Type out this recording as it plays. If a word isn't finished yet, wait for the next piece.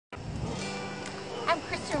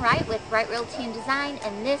Susan Wright with Wright Realty and Design,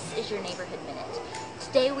 and this is your Neighborhood Minute.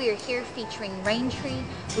 Today we are here featuring Raintree,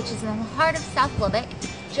 which is in the heart of South Lubbock,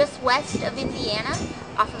 just west of Indiana,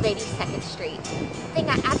 off of 82nd Street. The thing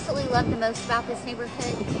I absolutely love the most about this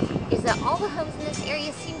neighborhood is that all the homes in this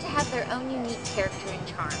area seem to have their own unique character and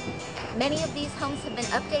charm. Many of these homes have been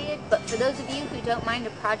updated, but for those of you who don't mind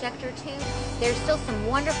a project or two, there's still some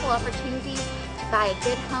wonderful opportunities to buy a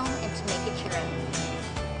good home and to make it your own.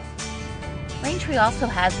 Raintree also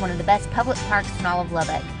has one of the best public parks in all of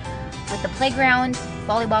Lubbock, with a playground,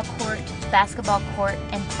 volleyball court, basketball court,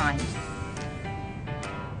 and ponds.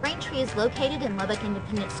 Raintree is located in Lubbock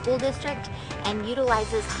Independent School District and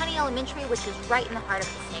utilizes Honey Elementary, which is right in the heart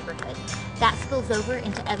of this neighborhood. That spills over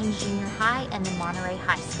into Evans Junior High and then Monterey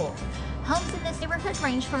High School. Homes in this neighborhood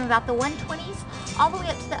range from about the 120s all the way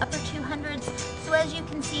up to the upper 200s, so as you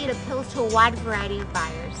can see, it appeals to a wide variety of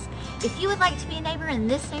buyers. If you would like to be a neighbor in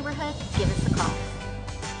this neighborhood, give us a call.